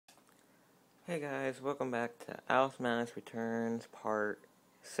Hey guys, welcome back to Alice Madness Returns Part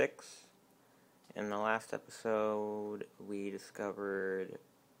 6. In the last episode, we discovered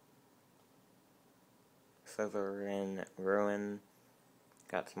Kurumi-and-Noire,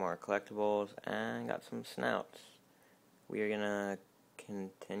 got some more collectibles, and got some snouts. We are gonna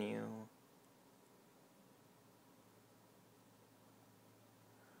continue.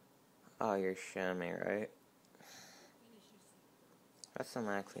 Oh, you're shitting me, right? That's some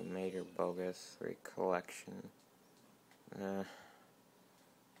actually major bogus recollection.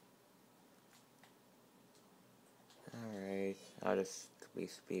 Alright, I'll just be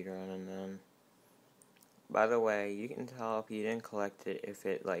speedrunning then. By the way, you can tell if you didn't collect it if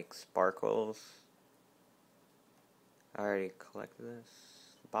it, like, sparkles. I already collected this.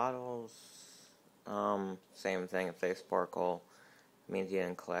 Bottles, same thing. If they sparkle, it means you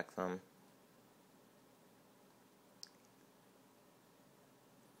didn't collect them.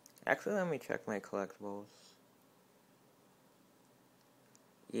 Actually, let me check my collectibles.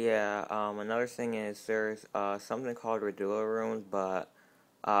 Yeah, another thing is there's, something called Radula Runes, but,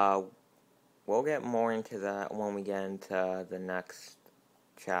 we'll get more into that when we get into the next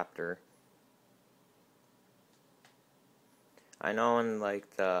chapter. I know in,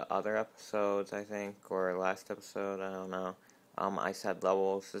 like, the other episodes, I think, or last episode, I don't know, I said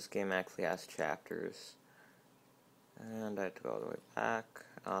levels. This game actually has chapters. And I have to go all the way back.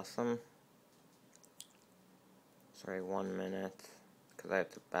 Awesome. Sorry, 1 minute, because I have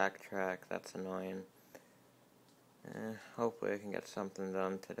to backtrack. That's annoying. Hopefully I can get something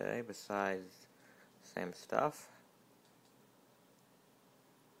done today besides same stuff.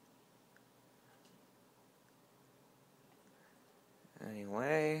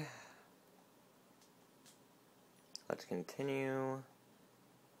 Anyway, let's continue.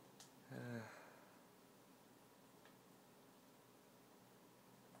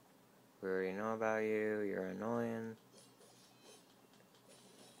 We already know about you. You're annoying.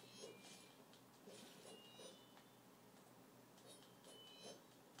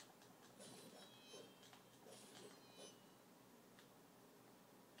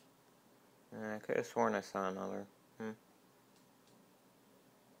 I could have sworn I saw another.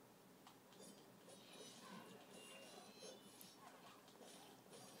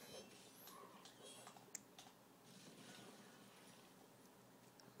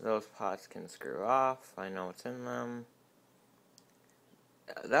 Those pots can screw off. I know what's in them.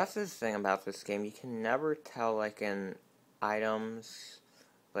 That's the thing about this game. You can never tell, like, in items,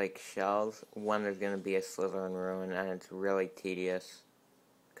 like shells, when there's going to be a Slytherin ruin, and it's really tedious.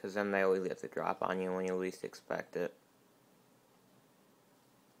 Because then they always get to drop on you when you least expect it.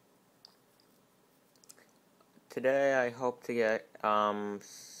 Today I hope to get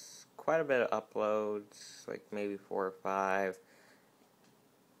quite a bit of uploads, like maybe 4 or 5.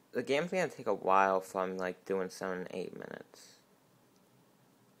 The game's gonna take a while if I'm like doing 7 to 8 minutes.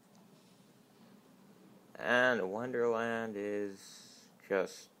 And Wonderland is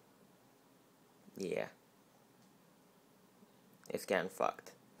just, yeah, it's getting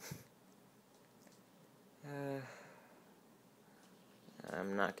fucked.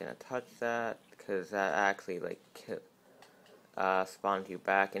 I'm not gonna touch that because that actually like spawns you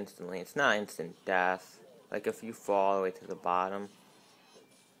back instantly. It's not instant death. Like if you fall all the way to the bottom,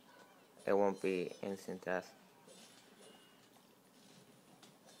 it won't be instant death.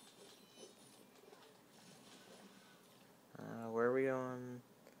 Where are we going?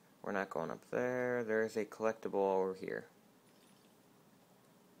 We're not going up there. There's a collectible over here.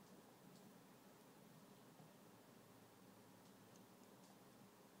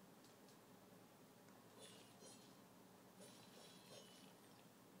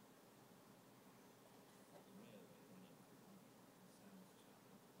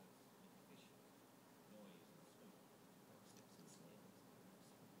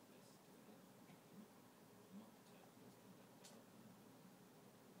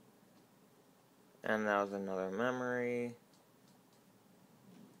 And that was another memory.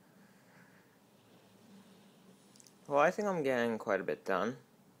 Well, I think I'm getting quite a bit done.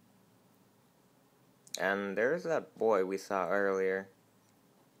 And there's that boy we saw earlier.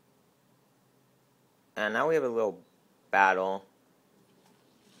 And now we have a little battle.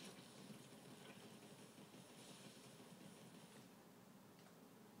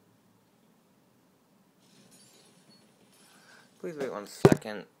 Please wait 1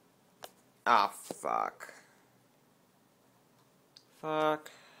 second. Ah, fuck.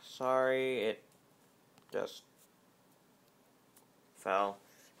 Fuck. Sorry, it just fell.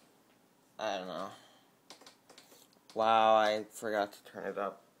 I don't know. Wow, I forgot to turn it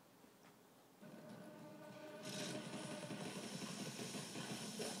up.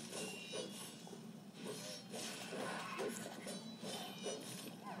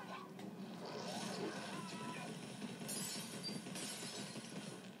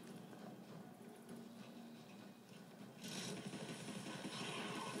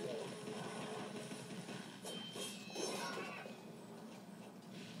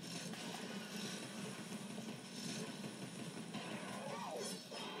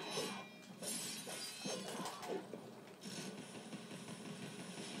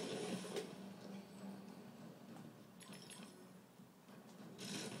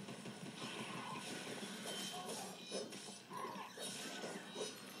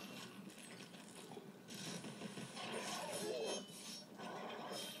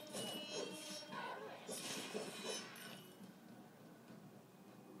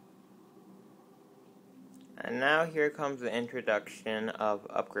 And now here comes the introduction of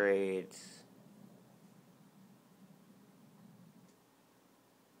upgrades.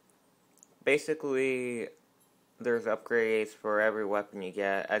 Basically, there's upgrades for every weapon you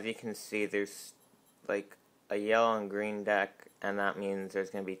get. As you can see, there's like a yellow and green deck, and that means there's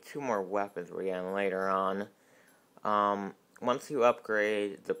going to be 2 more weapons we're getting later on. Once you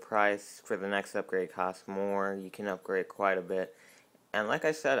upgrade, the price for the next upgrade costs more. You can upgrade quite a bit. And like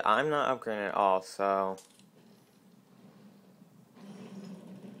I said, I'm not upgrading at all, so...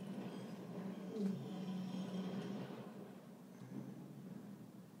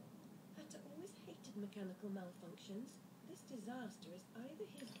 Hatter always hated mechanical malfunctions. This disaster is either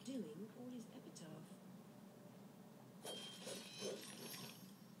his doing or his epitaph.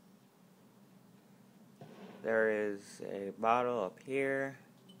 There is a bottle up here.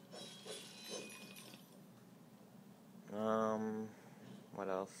 What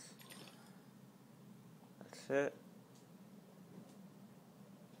else? That's it.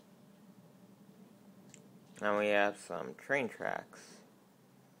 Now we have some train tracks.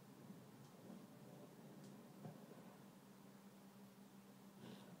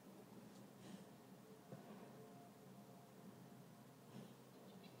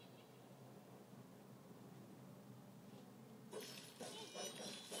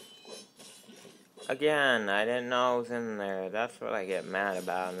 Again, I didn't know it was in there. That's what I get mad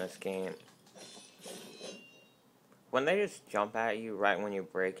about in this game. When they just jump at you right when you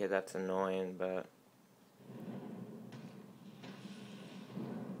break it, that's annoying, but...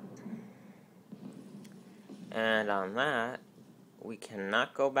 And on that, we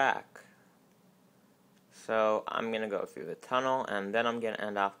cannot go back. So, I'm gonna go through the tunnel, and then I'm gonna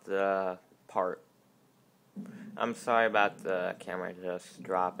end off the part. I'm sorry about the camera just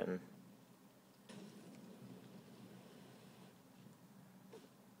dropping.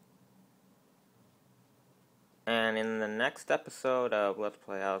 And in the next episode of Let's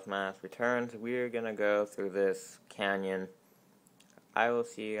Play Alice Mask Returns, we're gonna go through this canyon. I will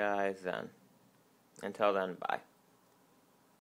see you guys then. Until then, bye.